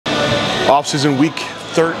Off-season week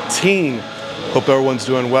 13. Hope everyone's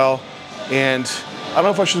doing well. And I don't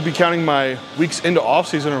know if I should be counting my weeks into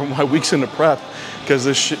off-season or my weeks into prep, because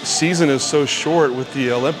this season is so short with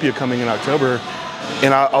the Olympia coming in October.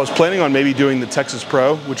 And I was planning on maybe doing the Texas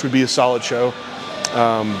Pro, which would be a solid show.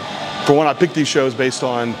 For one, I picked these shows based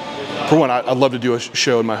on, for one, I'd love to do a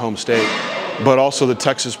show in my home state, but also the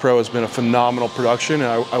Texas Pro has been a phenomenal production,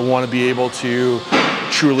 and I want to be able to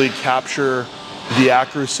truly capture the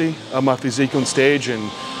accuracy of my physique on stage, and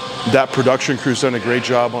that production crew's done a great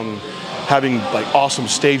job on having like awesome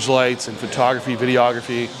stage lights and photography,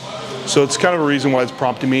 videography. So it's kind of a reason why it's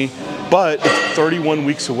prompting me, but it's 31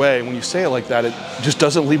 weeks away. And when you say it like that, it just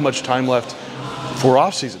doesn't leave much time left for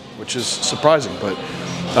off season, which is surprising. But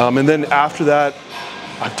and then after that,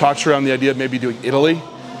 I've talked around the idea of maybe doing Italy,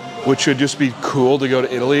 which would just be cool to go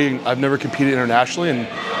to Italy. I've never competed internationally, and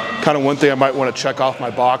kind of one thing I might want to check off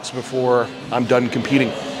my box before I'm done competing.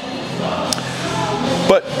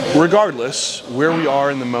 But regardless, where we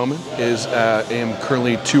are in the moment is I am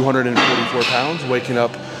currently 244 pounds, waking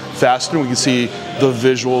up fasting. We can see the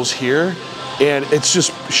visuals here, and it's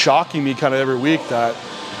just shocking me kind of every week that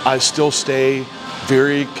I still stay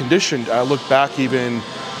very conditioned. I look back even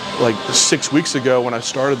like 6 weeks ago when I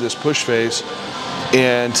started this push phase,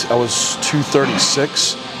 and I was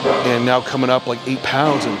 236, and now coming up like 8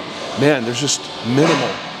 pounds, and man, there's just minimal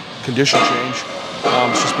condition change.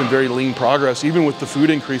 It's just been very lean progress, even with the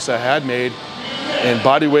food increase I had made, and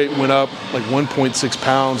body weight went up like 1.6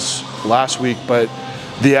 pounds last week, but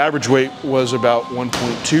the average weight was about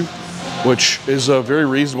 1.2, which is a very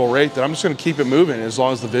reasonable rate that I'm just gonna keep it moving as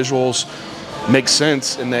long as the visuals make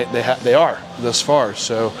sense, and they are thus far.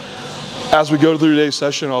 So as we go through today's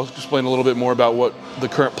session, I'll explain a little bit more about what the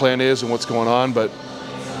current plan is and what's going on, but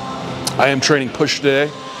I am training push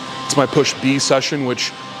today. It's my push B session,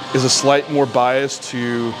 which is a slight more bias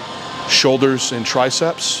to shoulders and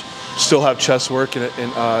triceps. Still have chest work in it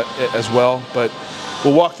as well, but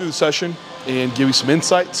we'll walk through the session and give you some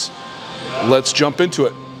insights. Let's jump into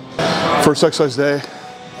it. First exercise day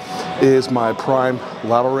is my prime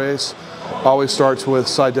lateral raise. Always starts with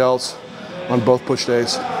side delts on both push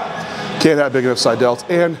days. Can't have big enough side delts,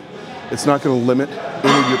 and it's not going to limit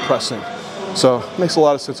any of your pressing. So it makes a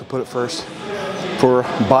lot of sense to put it first. For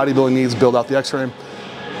bodybuilding needs, build out the X-frame.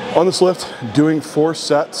 On this lift, doing 4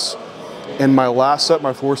 sets. In my last set,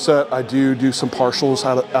 my 4th set, I do some partials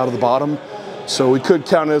out of the bottom. So we could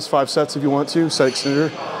count it as 5 sets if you want to, set extender.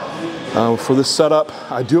 For this setup,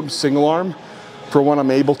 I do them single arm. For one,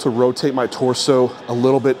 I'm able to rotate my torso a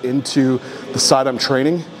little bit into the side I'm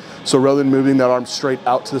training. So rather than moving that arm straight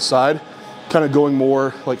out to the side, kind of going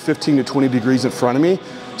more like 15 to 20 degrees in front of me.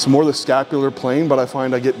 It's more the scapular plane, but I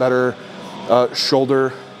find I get better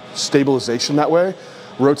shoulder stabilization that way.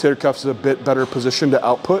 Rotator cuff's a bit better position to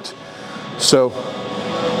output. So,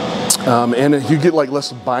 and you get like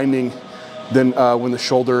less binding than when the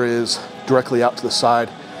shoulder is directly out to the side.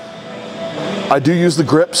 I do use the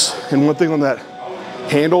grips, and one thing on that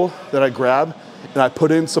handle that I grab, and I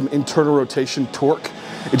put in some internal rotation torque.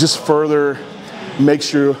 It just further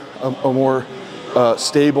makes you a more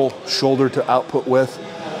stable shoulder to output with.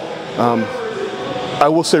 I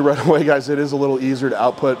will say right away, guys, it is a little easier to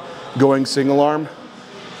output going single arm,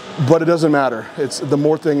 but it doesn't matter. The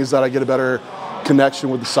more thing is that I get a better connection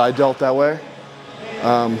with the side delt that way.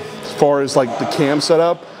 As far as like the cam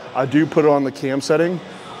setup, I do put it on the cam setting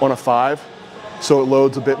on a 5, so it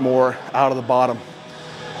loads a bit more out of the bottom.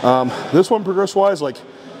 This one progress-wise, like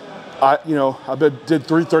I did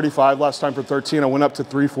 335 last time for 13. I went up to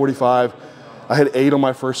 345. I had 8 on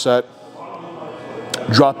my first set,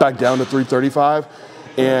 dropped back down to 335,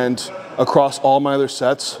 and across all my other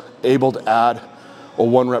sets, able to add a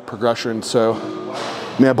 1 rep progression. So,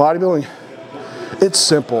 man, bodybuilding, it's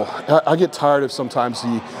simple. I get tired of sometimes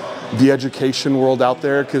the education world out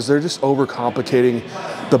there, because they're just overcomplicating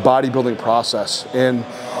the bodybuilding process. And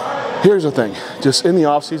here's the thing, just in the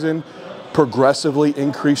off season, progressively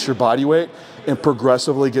increase your body weight and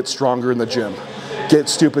progressively get stronger in the gym. Get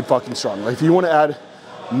stupid fucking strong. Like if you want to add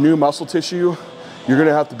new muscle tissue, you're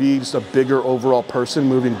gonna have to be just a bigger overall person,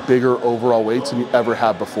 moving bigger overall weights than you ever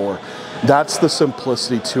have before. That's the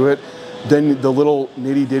simplicity to it. Then the little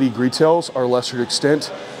nitty ditty details are lesser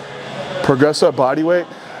extent. Progress up body weight,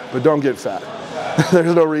 but don't get fat.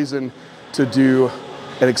 There's no reason to do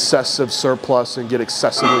an excessive surplus and get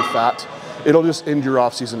excessively fat. It'll just end your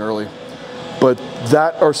off season early. But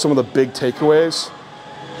that are some of the big takeaways.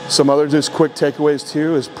 Some other just quick takeaways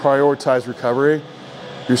too is prioritize recovery,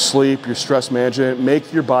 your sleep, your stress management.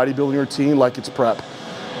 Make your bodybuilding routine like it's prep.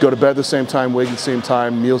 Go to bed at the same time, wake at the same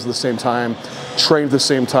time, meals at the same time, train at the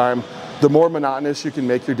same time. The more monotonous you can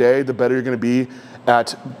make your day, the better you're gonna be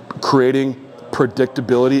at creating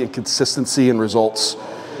predictability and consistency in results.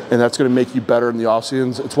 And that's gonna make you better in the off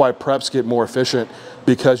seasons. It's why preps get more efficient,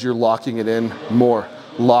 because you're locking it in more.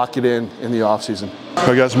 Lock it in the off season. All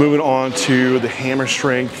right guys, moving on to the hammer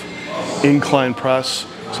strength incline press.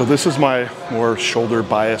 So this is my more shoulder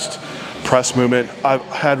biased press movement. I've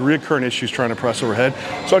had recurrent issues trying to press overhead,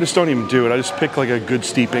 so I just don't even do it. I just pick like a good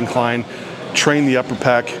steep incline, train the upper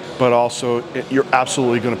pec, but also you're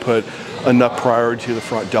absolutely gonna put enough priority to the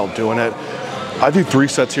front delt doing it. I do 3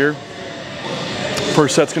 sets here.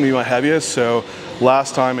 First set's gonna be my heaviest, so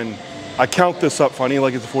last time, and I count this up funny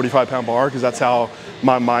like it's a 45-pound bar, because that's how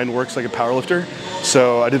my mind works like a power lifter.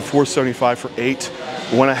 So I did 475 for 8.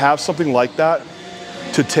 When I have something like that,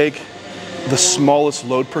 to take the smallest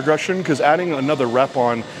load progression, because adding another rep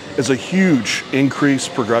on is a huge increase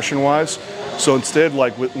progression wise. So instead,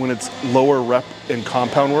 like when it's lower rep and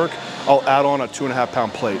compound work, I'll add on a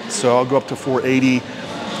 2.5-pound plate. So I'll go up to 480,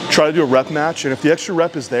 try to do a rep match, and if the extra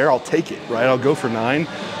rep is there, I'll take it, right? I'll go for 9,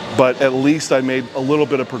 but at least I made a little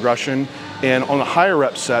bit of progression. And on the higher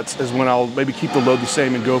rep sets is when I'll maybe keep the load the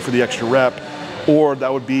same and go for the extra rep, or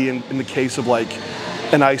that would be in the case of like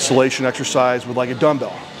an isolation exercise with like a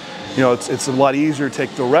dumbbell. You know, it's a lot easier to take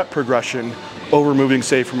the rep progression over moving,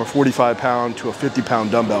 say, from a 45-pound to a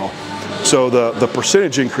 50-pound dumbbell. So the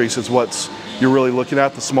percentage increase is what you're really looking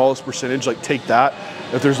at, the smallest percentage, like take that.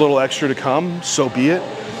 If there's a little extra to come, so be it.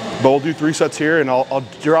 But we'll do 3 sets here, and I'll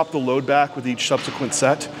drop the load back with each subsequent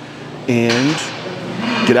set and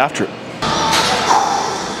get after it.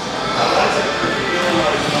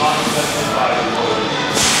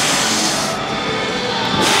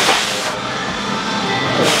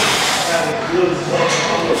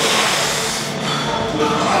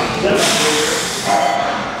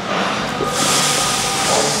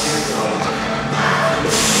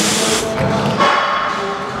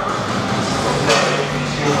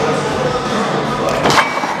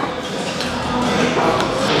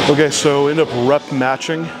 Okay, so end up rep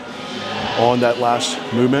matching on that last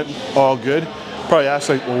movement, all good. Probably ask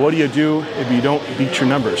like, well, what do you do if you don't beat your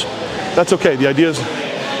numbers? That's okay, the idea is,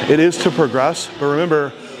 it is to progress, but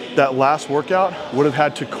remember that last workout would have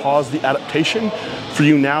had to cause the adaptation for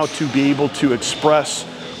you now to be able to express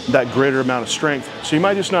that greater amount of strength. So you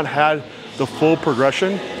might just not had the full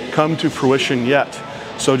progression come to fruition yet.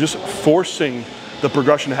 So just forcing the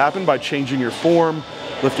progression to happen by changing your form,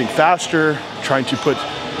 lifting faster, trying to put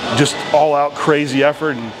just all out crazy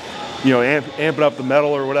effort and, you know, amping up the metal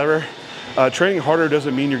or whatever. Training harder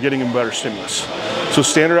doesn't mean you're getting a better stimulus. So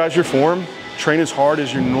standardize your form, train as hard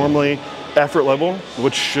as your normally effort level,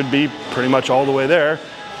 which should be pretty much all the way there.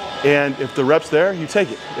 And if the rep's there, you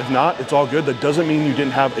take it. If not, it's all good. That doesn't mean you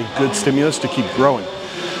didn't have a good stimulus to keep growing.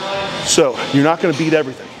 So you're not gonna beat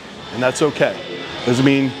everything, and that's okay. Doesn't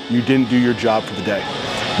mean you didn't do your job for the day.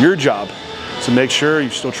 Your job is to make sure you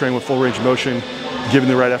still train with full range of motion, giving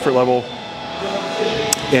the right effort level,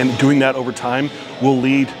 and doing that over time will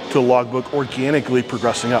lead to the logbook organically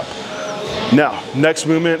progressing up. Now, next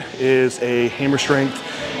movement is a hammer strength.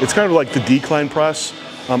 It's kind of like the decline press.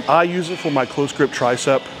 I use it for my close grip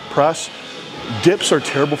tricep press. Dips are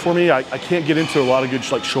terrible for me. I can't get into a lot of good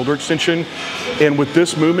like shoulder extension. And with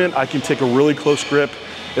this movement, I can take a really close grip.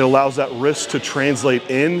 It allows that wrist to translate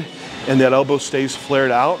in and that elbow stays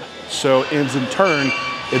flared out. So in turn,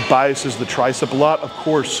 it biases the tricep a lot. Of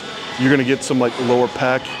course, you're gonna get some like lower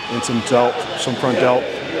pec and some delt, some front delt,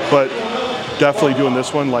 but definitely doing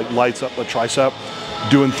this one like lights up the tricep.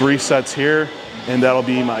 Doing 3 sets here, and that'll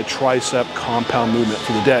be my tricep compound movement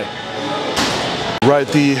for the day. Right,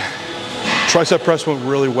 the tricep press went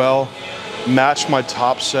really well, matched my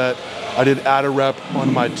top set. I did add a rep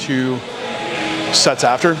on my 2 sets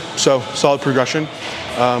after, so solid progression.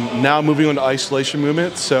 Now moving on to isolation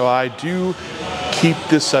movement. So I do keep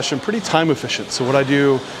this session pretty time efficient. So what I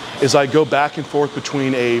do is I go back and forth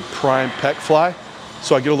between a prime pec fly.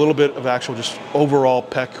 So I get a little bit of actual just overall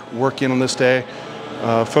pec work in on this day.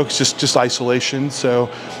 Focus just isolation. So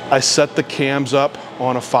I set the cams up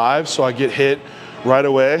on a 5, so I get hit right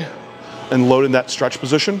away and load in that stretch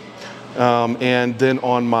position. And then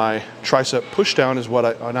on my tricep push down is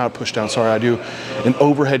what not a push down, sorry, I do an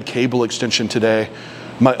overhead cable extension today.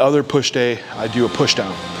 My other push day, I do a push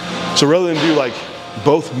down. So rather than do like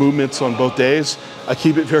both movements on both days, I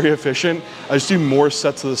keep it very efficient. I just do more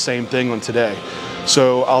sets of the same thing on today.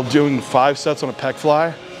 So I'll do 5 sets on a pec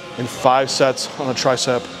fly and 5 sets on a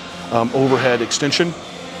tricep overhead extension.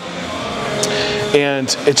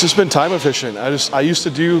 And it's just been time efficient. I used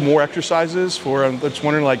to do more exercises I'm just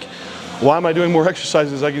wondering like, why am I doing more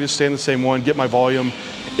exercises? I can just stay in the same one, get my volume,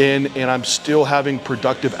 in, and I'm still having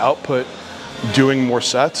productive output doing more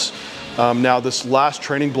sets. Now this last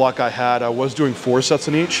training block I had, I was doing 4 sets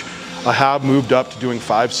in each. I have moved up to doing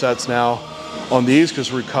 5 sets now on these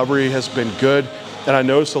because recovery has been good, and I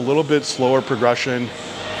noticed a little bit slower progression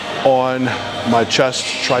on my chest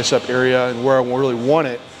tricep area and where I really want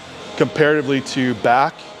it comparatively to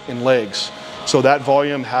back and legs. So that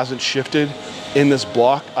volume hasn't shifted in this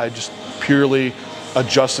block. I just purely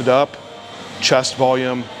adjusted up chest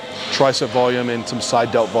volume, tricep volume, and some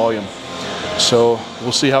side delt volume. So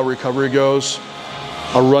we'll see how recovery goes.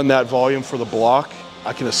 I'll run that volume for the block.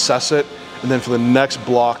 I can assess it, and then for the next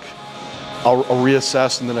block, I'll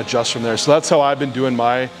reassess and then adjust from there. So that's how I've been doing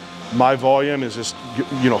my volume, is just,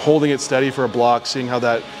 you know, holding it steady for a block, seeing how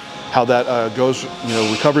that goes, you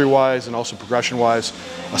know, recovery-wise and also progression-wise.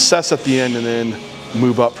 Assess at the end and then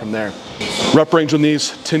move up from there. Rep range on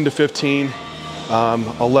these, 10 to 15.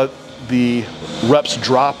 I'll let the reps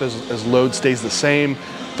drop as load stays the same.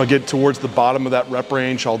 If I get towards the bottom of that rep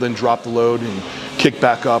range, I'll then drop the load and kick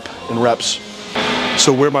back up in reps.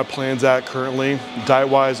 So where my plan's at currently,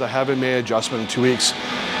 diet-wise, I haven't made an adjustment in 2 weeks.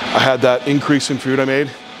 I had that increase in food I made,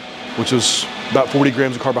 which was about 40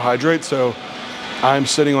 grams of carbohydrate. So I'm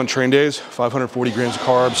sitting on train days, 540 grams of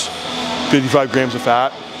carbs, 55 grams of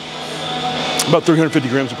fat, about 350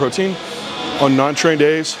 grams of protein. On non-train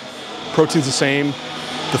days, protein's the same.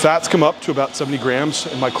 The fats come up to about 70 grams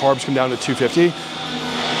and my carbs come down to 250.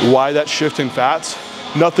 Why that shift in fats?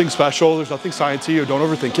 Nothing special, there's nothing sciencey, or don't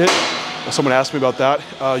overthink it. Someone asked me about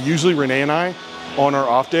that. Usually Renee and I, on our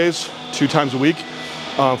off days, 2 times a week,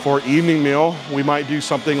 for our evening meal, we might do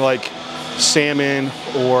something like salmon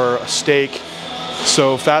or a steak.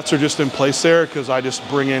 So fats are just in place there because I just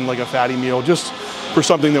bring in like a fatty meal just for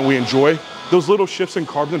something that we enjoy. Those little shifts in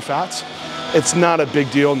carbs and fats, it's not a big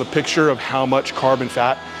deal in the picture of how much carb and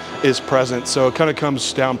fat is present. So it kind of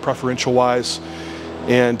comes down preferential wise.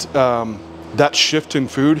 And that shift in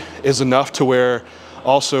food is enough to where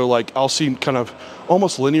also, like, I'll see kind of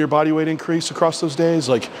almost linear body weight increase across those days.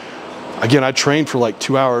 Like, again, I train for like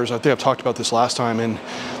 2 hours. I think I've talked about this last time. And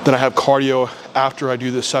then I have cardio after I do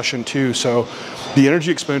this session too. So the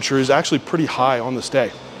energy expenditure is actually pretty high on this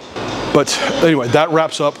day. But anyway, that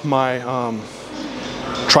wraps up my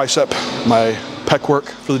tricep, my pec work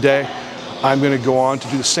for the day. I'm gonna go on to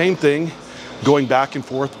do the same thing, going back and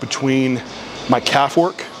forth between my calf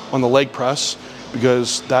work on the leg press,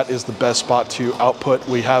 because that is the best spot to output.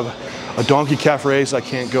 We have a donkey calf raise I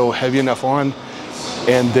can't go heavy enough on.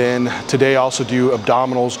 And then today I also do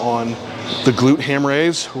abdominals on the glute ham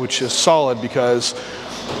raise, which is solid because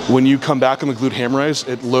when you come back on the glute ham raise,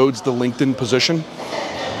 it loads the lengthened position,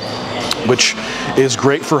 which is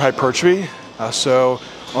great for hypertrophy. So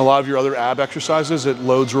a lot of your other ab exercises, it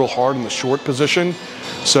loads real hard in the short position.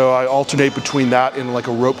 So I alternate between that and like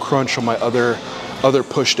a rope crunch on my other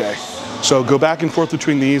push day. So go back and forth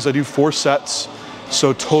between these. I do 4 sets.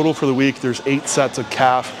 So total for the week, there's 8 sets of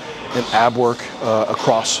calf and ab work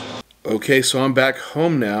across. Okay, so I'm back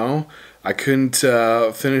home now. I couldn't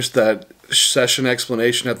finish that session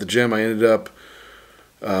explanation at the gym. I ended up,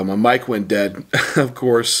 my mic went dead, of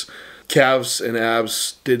course. Calves and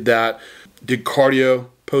abs, did that. Did cardio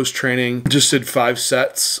post-training. Just did 5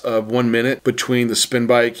 sets of 1 minute between the spin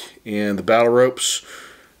bike and the battle ropes.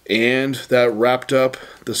 And that wrapped up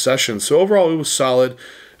the session. So overall, it was solid.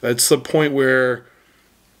 It's the point where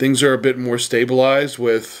things are a bit more stabilized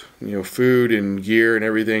with, you know, food and gear and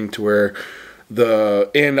everything, to where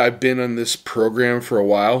and I've been on this program for a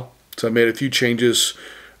while. So I made a few changes,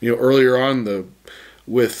 you know, earlier on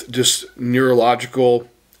with just neurological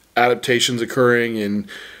adaptations occurring, and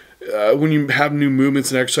when you have new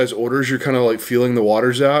movements and exercise orders, you're kind of like feeling the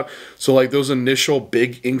waters out. So like those initial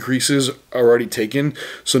big increases are already taken.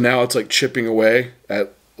 So now it's like chipping away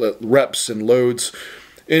at reps and loads.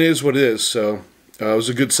 It is what it is. So it was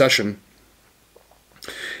a good session.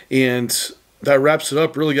 And that wraps it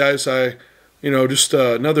up really, guys. Just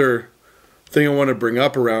another thing I want to bring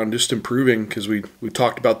up around just improving, because we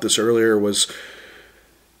talked about this earlier, was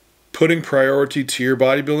putting priority to your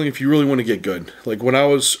bodybuilding if you really want to get good. Like when I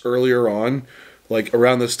was earlier on, like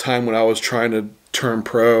around this time when I was trying to turn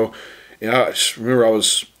pro, and I just remember I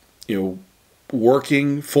was,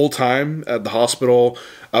 working full time at the hospital.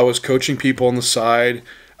 I was coaching people on the side.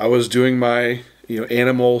 I was doing my,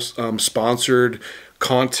 animal sponsored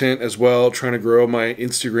content as well, trying to grow my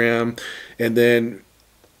Instagram, and then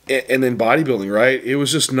bodybuilding, right? It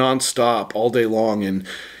was just nonstop all day long. And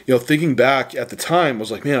thinking back at the time, I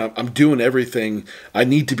was like, man, I'm doing everything I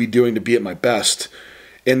need to be doing to be at my best.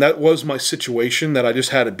 And that was my situation that I just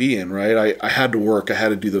had to be in, right? I had to work, I had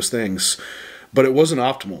to do those things, but it wasn't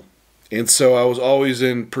optimal. And so I was always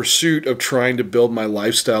in pursuit of trying to build my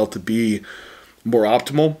lifestyle to be more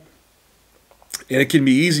optimal. And it can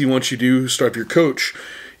be easy once you do start your coach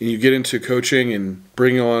and you get into coaching and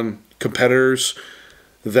bring on competitors,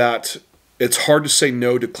 that it's hard to say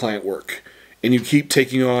no to client work. And you keep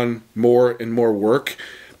taking on more and more work,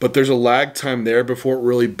 but there's a lag time there before it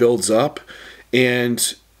really builds up.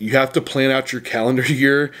 And you have to plan out your calendar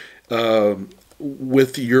year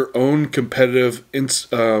with your own competitive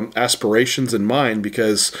aspirations in mind,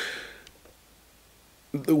 because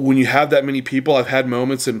when you have that many people, I've had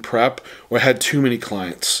moments in prep where I had too many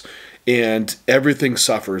clients and everything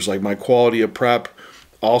suffers, like my quality of prep,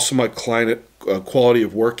 also my client quality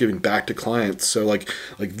of work giving back to clients. So like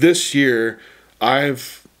this year,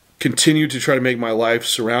 I've continued to try to make my life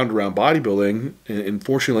surround around bodybuilding, and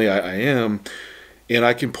fortunately I am, and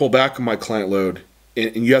I can pull back on my client load.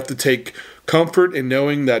 And you have to take comfort in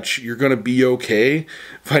knowing that you're going to be okay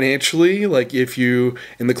financially. Like if you,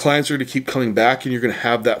 and the clients are going to keep coming back, and you're going to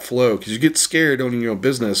have that flow, because you get scared owning your own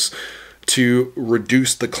business to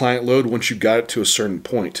reduce the client load once you got it to a certain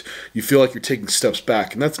point. You feel like you're taking steps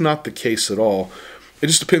back, and that's not the case at all. It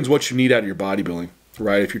just depends what you need out of your bodybuilding,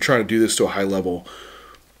 right? If you're trying to do this to a high level,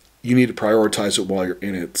 you need to prioritize it while you're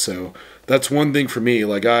in it. So that's one thing for me.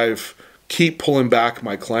 Like I've keep pulling back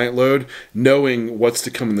my client load, knowing what's to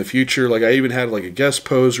come in the future. Like I even had like a guest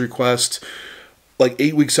pose request like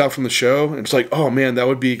 8 weeks out from the show, and it's like, oh man, that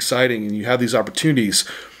would be exciting, and you have these opportunities.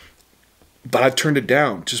 But I've turned it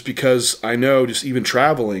down just because I know just even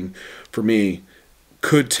traveling for me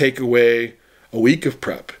could take away a week of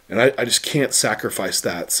prep, and I just can't sacrifice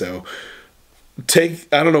that. So I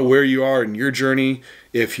don't know where you are in your journey,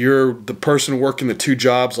 if you're the person working the 2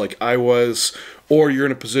 jobs like I was, or you're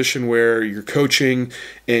in a position where you're coaching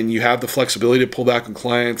and you have the flexibility to pull back on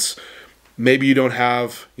clients. Maybe you don't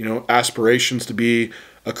have, aspirations to be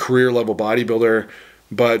a career level bodybuilder,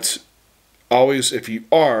 but always, if you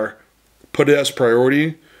are, put it as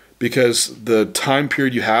priority, because the time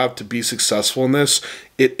period you have to be successful in this,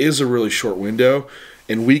 it is a really short window,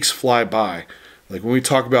 and weeks fly by. Like when we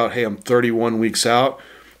talk about, hey, I'm 31 weeks out,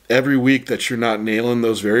 every week that you're not nailing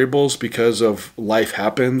those variables because of life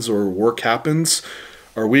happens or work happens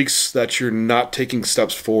are weeks that you're not taking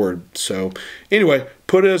steps forward. So anyway,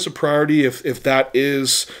 put it as a priority if that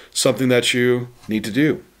is something that you need to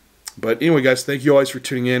do. But anyway, guys, thank you always for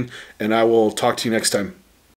tuning in, and I will talk to you next time.